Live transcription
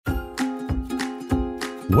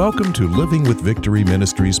Welcome to Living with Victory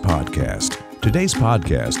Ministries podcast. Today's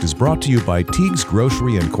podcast is brought to you by Teague's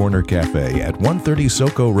Grocery and Corner Cafe at 130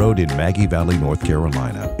 Soco Road in Maggie Valley, North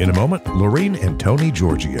Carolina. In a moment, Lorene and Tony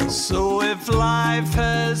Giorgio. So if life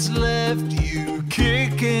has left you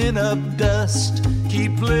kicking up dust,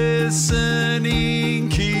 keep listening,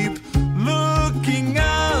 keep looking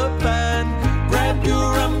up, and grab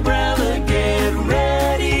your umbrella, get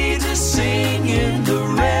ready to sing in the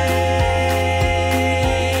rain.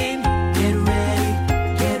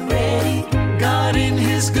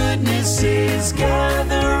 His goodness is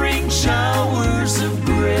gathering showers of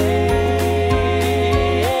grace.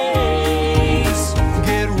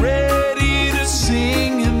 Get ready to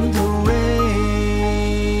sing in the rain.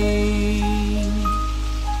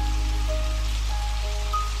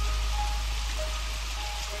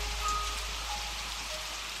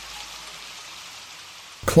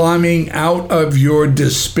 Climbing out of your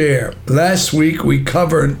despair. Last week we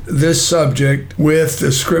covered this subject with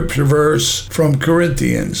the scripture verse from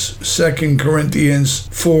Corinthians, 2 Corinthians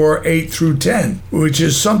 4, 8 through 10, which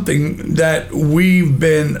is something that we've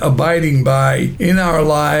been abiding by in our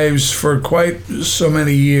lives for quite so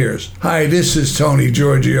many years. Hi, this is Tony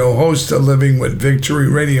Giorgio, host of Living with Victory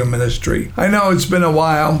Radio Ministry. I know it's been a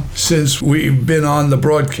while since we've been on the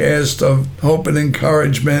broadcast of Hope and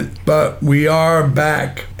Encouragement, but we are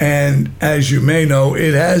back. And as you may know,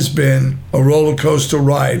 it has been a roller coaster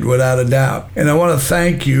ride without a doubt. And I want to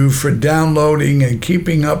thank you for downloading and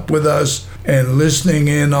keeping up with us and listening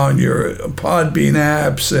in on your Podbean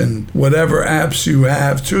apps and whatever apps you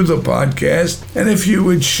have through the podcast. And if you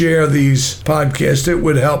would share these podcasts, it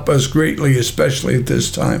would help us greatly, especially at this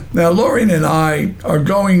time. Now, Lorene and I are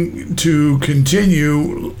going to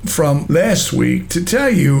continue from last week to tell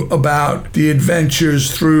you about the adventures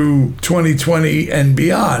through 2020 and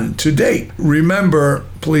beyond to date. Remember,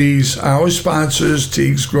 please, our sponsors,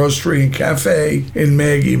 Teague's Grocery and Cafe in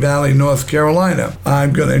Maggie Valley, North Carolina.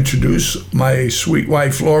 I'm going to introduce my sweet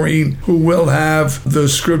wife, Lorene, who will have the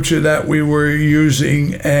scripture that we were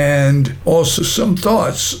using and also some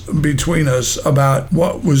thoughts between us about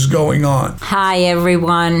what was going on. Hi,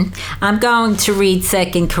 everyone. I'm going to read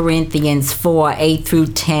 2 Corinthians 4, 8 through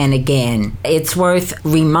 10 again. It's worth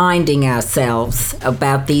reminding ourselves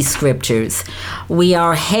about these scriptures. We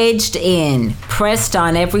are hedged in, pressed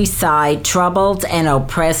on every side, troubled and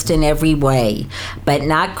oppressed in every way, but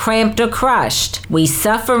not cramped or crushed. We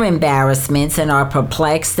suffer embarrassments and are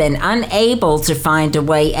perplexed and unable to find a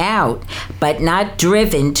way out, but not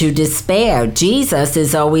driven to despair. Jesus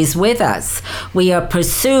is always with us. We are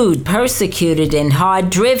pursued, persecuted, and hard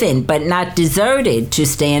driven, but not deserted to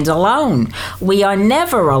stand alone. We are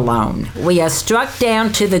never alone. We are struck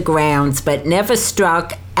down to the grounds, but never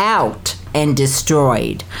struck out and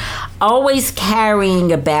destroyed, always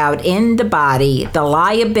carrying about in the body the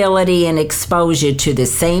liability and exposure to the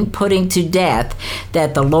same putting to death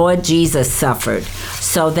that the Lord Jesus suffered,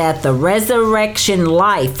 so that the resurrection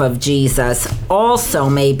life of Jesus also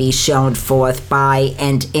may be shown forth by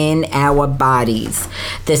and in our bodies.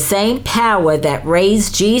 The same power that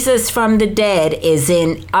raised Jesus from the dead is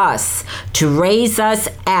in us to raise us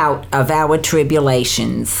out of our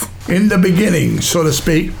tribulations. In the beginning, so to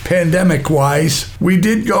speak, pandemic-wise, we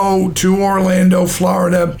did go to Orlando,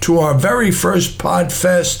 Florida, to our very first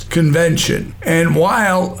Podfest convention. And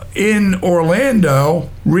while in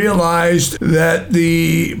Orlando, realized that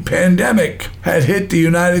the pandemic had hit the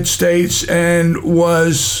United States and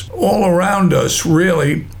was all around us,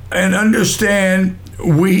 really. And understand,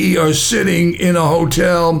 we are sitting in a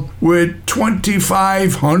hotel with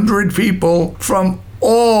 2,500 people from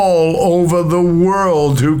all over the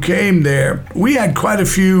world who came there. We had quite a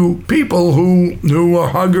few people who were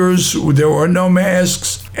huggers. There were no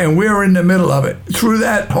masks, and we're in the middle of it. Through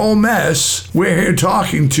that whole mess, we're here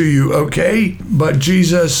talking to you, okay? But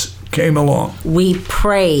Jesus came along. We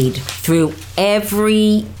prayed through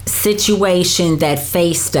every situation that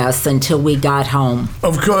faced us until we got home.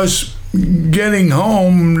 Of course, getting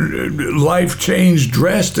home, life changed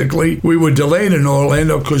drastically. We were delayed in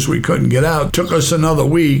Orlando because we couldn't get out. It took us another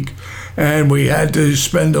week, and we had to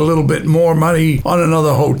spend a little bit more money on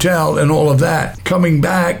another hotel and all of that. Coming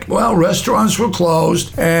back, well, restaurants were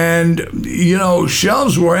closed, and,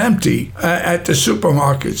 shelves were empty at the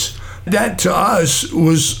supermarkets. That to us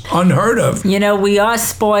was unheard of. You know, we are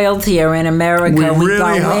spoiled here in America. We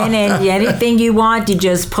really go are. in and anything you want, you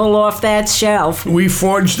just pull off that shelf. We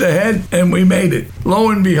forged ahead and we made it. Lo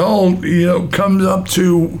and behold, comes up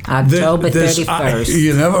to October 31st.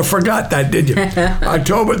 You never forgot that, did you?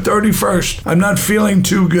 October 31st. I'm not feeling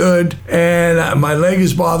too good, and my leg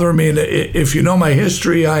is bothering me. And if you know my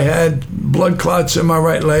history, I had blood clots in my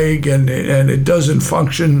right leg, and it doesn't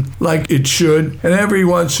function like it should. And every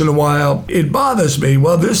once in a while, it bothers me.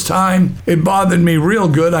 Well, this time, it bothered me real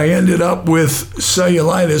good. I ended up with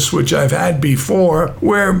cellulitis, which I've had before,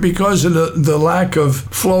 where because of the lack of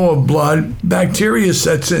flow of blood, bacteria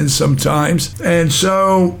sets in sometimes. And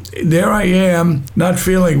so there I am, not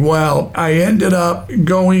feeling well. I ended up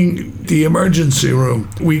going to the emergency room.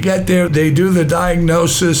 We get there, they do the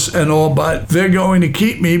diagnosis and all, but they're going to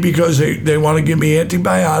keep me because they want to give me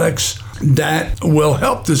antibiotics that will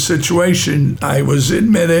help the situation. I was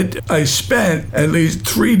admitted. I spent at least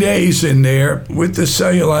 3 days in there with the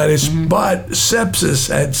cellulitis, but sepsis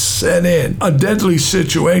had set in. A deadly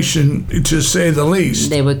situation, to say the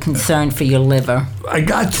least. They were concerned for your liver. I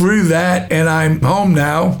got through that, and I'm home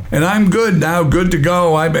now, and I'm good now, good to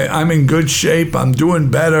go. I'm in good shape. I'm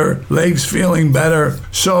doing better. Legs feeling better.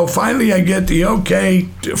 So finally I get the okay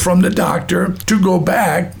from the doctor to go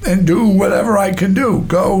back and do whatever I can do.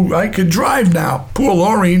 I could drive now. Poor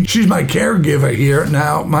Laureen, she's my caregiver here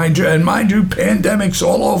now, mind you, pandemics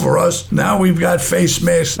all over us. Now we've got face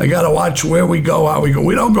masks. I got to watch where we go, how we go.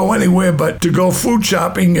 We don't go anywhere but to go food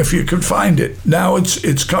shopping if you can find it. Now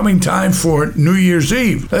it's coming time for New Year's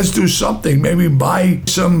Eve. Let's do something. Maybe buy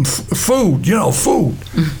some food. Food.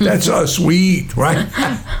 That's us. We eat, right?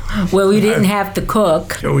 Well, we didn't have to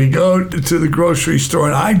cook. So we go to the grocery store,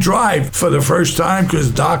 and I drive for the first time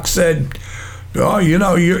because Doc said, oh,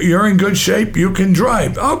 you're in good shape. You can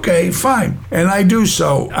drive. Okay, fine. And I do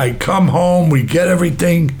so. I come home. We get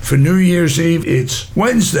everything for New Year's Eve. It's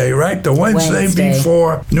Wednesday, right? The Wednesday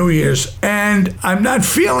before New Year's. And I'm not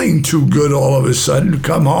feeling too good all of a sudden.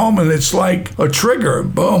 Come home, and it's like a trigger.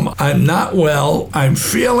 Boom. I'm not well. I'm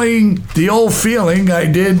feeling the old feeling I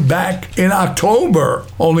did back in October.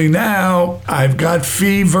 Only now I've got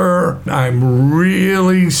fever. I'm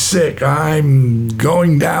really sick. I'm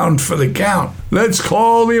going down for the count. Let's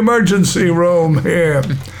call the emergency room here.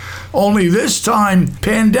 Only this time,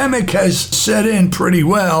 pandemic has set in pretty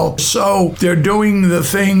well, so they're doing the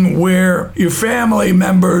thing where your family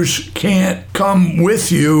members can't come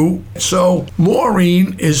with you. So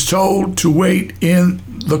Laureen is told to wait in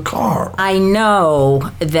the car. I know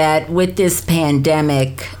that with this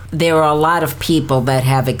pandemic, there are a lot of people that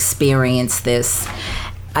have experienced this.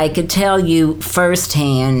 I could tell you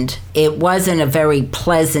firsthand, it wasn't a very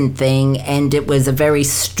pleasant thing, and it was a very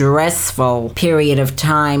stressful period of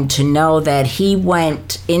time to know that he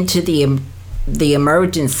went into the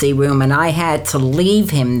emergency room and I had to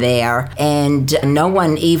leave him there, and no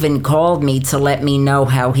one even called me to let me know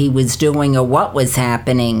how he was doing or what was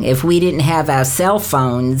happening. If we didn't have our cell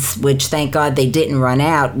phones, which thank God they didn't run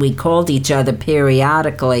out, we called each other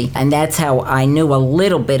periodically, and that's how I knew a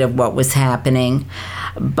little bit of what was happening.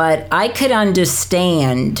 But I could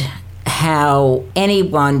understand how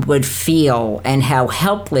anyone would feel and how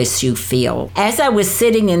helpless you feel. As I was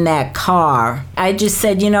sitting in that car, I just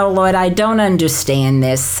said, Lord, I don't understand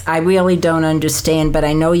this. I really don't understand, but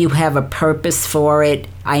I know you have a purpose for it.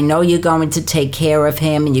 I know you're going to take care of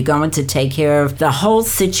him, and you're going to take care of the whole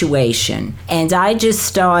situation. And I just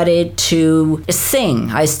started to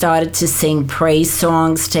sing. I started to sing praise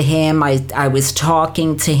songs to him. I was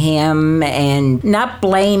talking to him and not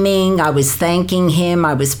blaming. I was thanking him.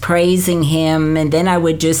 I was praising him. And then I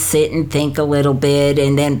would just sit and think a little bit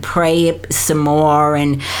and then pray some more.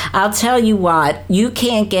 And I'll tell you what, you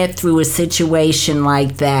can't get through a situation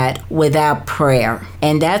like that without prayer.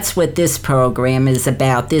 And that's what this program is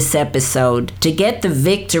about, this episode, to get the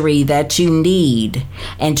victory that you need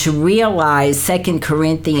and to realize 2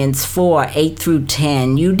 Corinthians 4, 8 through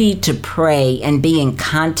 10, you need to pray and be in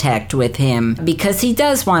contact with him because he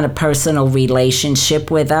does want a personal relationship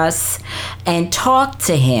with us, and talk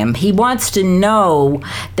to him. He wants to know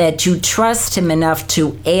that you trust him enough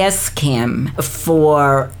to ask him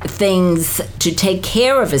for things, to take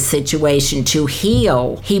care of a situation, to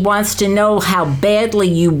heal. He wants to know how badly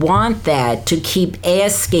you want that, to keep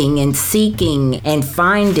asking and seeking and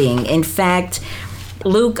finding. In fact,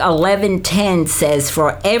 Luke 11:10 says,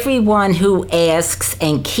 "For everyone who asks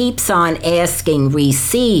and keeps on asking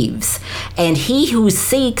receives, and he who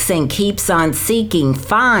seeks and keeps on seeking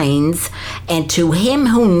finds, and to him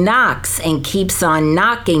who knocks and keeps on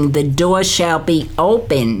knocking, the door shall be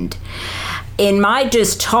opened." in my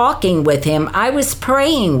just talking with him, I was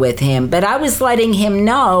praying with him, but I was letting him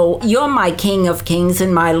know, you're my King of Kings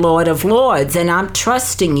and my Lord of Lords, and I'm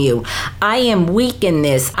trusting you. I am weak in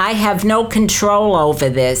this. I have no control over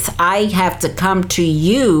this. I have to come to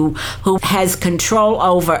you who has control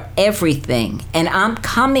over everything. And I'm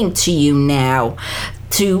coming to you now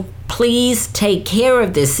to please take care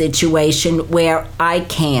of this situation where I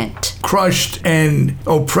can't. Crushed and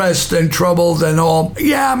oppressed and troubled and all.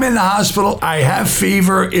 Yeah, I'm in the hospital. I have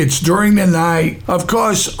fever. It's during the night. Of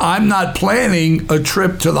course, I'm not planning a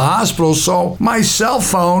trip to the hospital, so my cell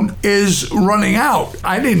phone is running out.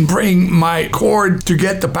 I didn't bring my cord to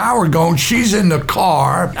get the power going. She's in the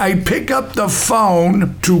car. I pick up the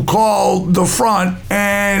phone to call the front,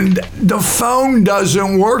 and the phone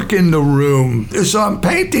doesn't work in the room. So I'm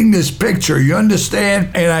painting this picture, you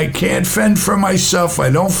understand? And I can't fend for myself. I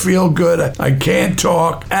don't feel good. I can't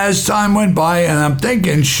talk. As time went by, and I'm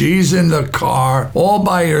thinking she's in the car all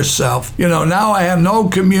by herself. Now I have no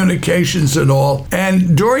communications at all.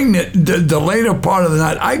 And during the later part of the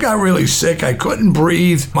night, I got really sick. I couldn't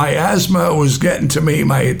breathe. My asthma was getting to me,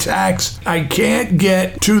 my attacks. I can't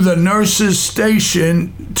get to the nurse's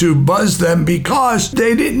station to buzz them because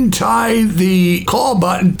they didn't tie the call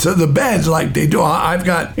button to the bed like they do. I've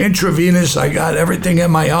got intravenous. I got everything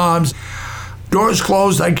in my arms. Doors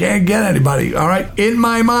closed. I can't get anybody. All right. In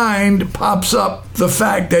my mind pops up the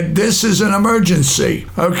fact that this is an emergency.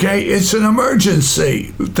 Okay. It's an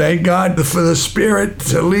emergency. Thank God for the Spirit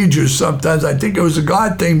to lead you sometimes. I think it was a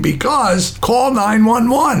God thing because call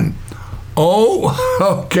 911. Oh,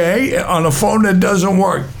 okay. On a phone that doesn't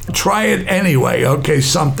work. Try it anyway. Okay.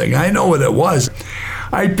 Something. I know what it was.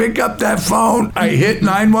 I pick up that phone, I hit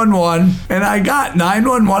 911, and I got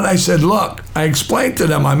 911. I said, look, I explained to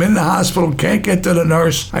them, I'm in the hospital, can't get to the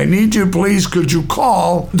nurse. I need you, please, could you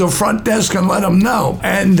call the front desk and let them know?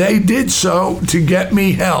 And they did so to get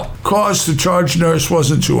me help. Of course, the charge nurse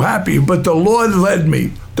wasn't too happy, but the Lord led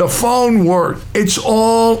me. The phone worked. It's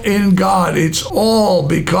all in God. It's all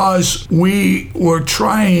because we were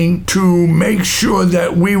trying to make sure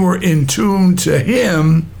that we were in tune to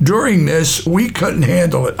Him during this. We couldn't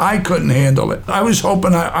handle it. I couldn't handle it. I was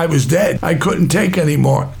hoping I was dead. I couldn't take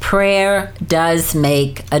anymore. Prayer does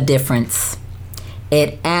make a difference.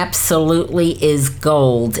 It absolutely is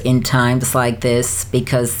gold in times like this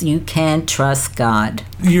because you can trust God.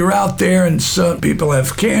 You're out there and some people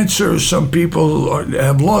have cancer, some people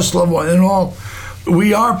have lost loved ones and all.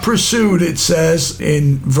 We are pursued, it says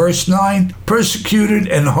in verse 9, persecuted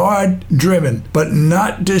and hard driven, but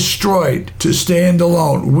not destroyed, to stand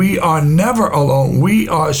alone. We are never alone. We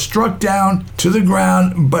are struck down to the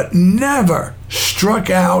ground, but never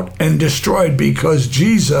struck out and destroyed because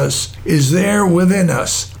Jesus is there within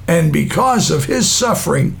us. And because of His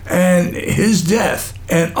suffering and His death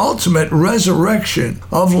and ultimate resurrection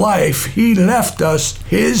of life, He left us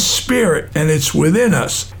His Spirit, and it's within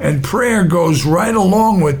us. And prayer goes right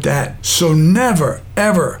along with that. So never,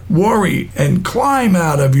 ever worry and climb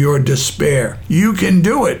out of your despair. You can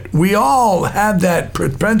do it. We all have that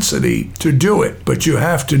propensity to do it, but you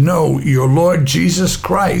have to know your Lord Jesus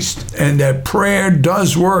Christ, and that prayer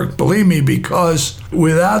does work. Believe me, because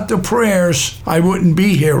without the prayers, I wouldn't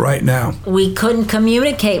be here right now. We couldn't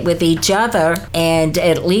communicate with each other, and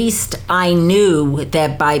at least I knew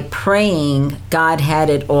that by praying, God had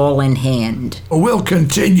it all in hand. We'll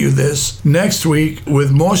continue this next week with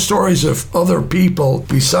more stories of other people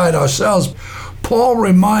beside ourselves. Paul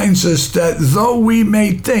reminds us that though we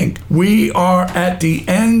may think we are at the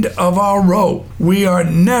end of our rope, we are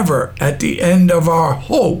never at the end of our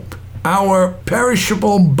hope. Our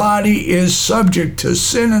perishable body is subject to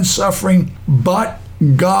sin and suffering, but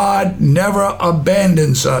God never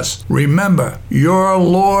abandons us. Remember, your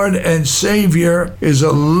Lord and Savior is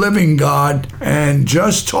a living God, and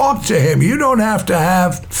just talk to Him. You don't have to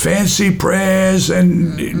have fancy prayers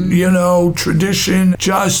and, tradition.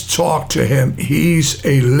 Just talk to Him. He's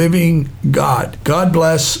a living God. God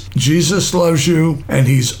bless. Jesus loves you, and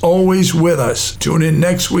He's always with us. Tune in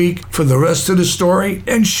next week for the rest of the story,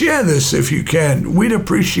 and share this if you can. We'd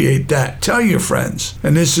appreciate that. Tell your friends.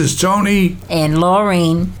 And this is Tony and Laura.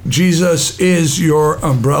 Jesus is your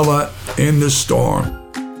umbrella in the storm.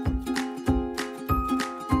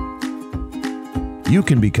 You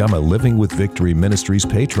can become a Living with Victory Ministries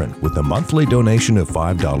patron with a monthly donation of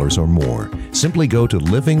 $5 or more. Simply go to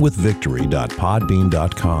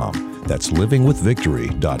livingwithvictory.podbean.com. That's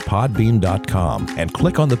livingwithvictory.podbean.com and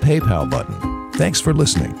click on the PayPal button. Thanks for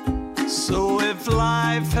listening. So if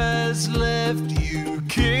life has left you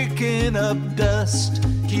kicking up dust,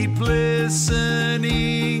 keep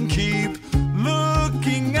listening, keep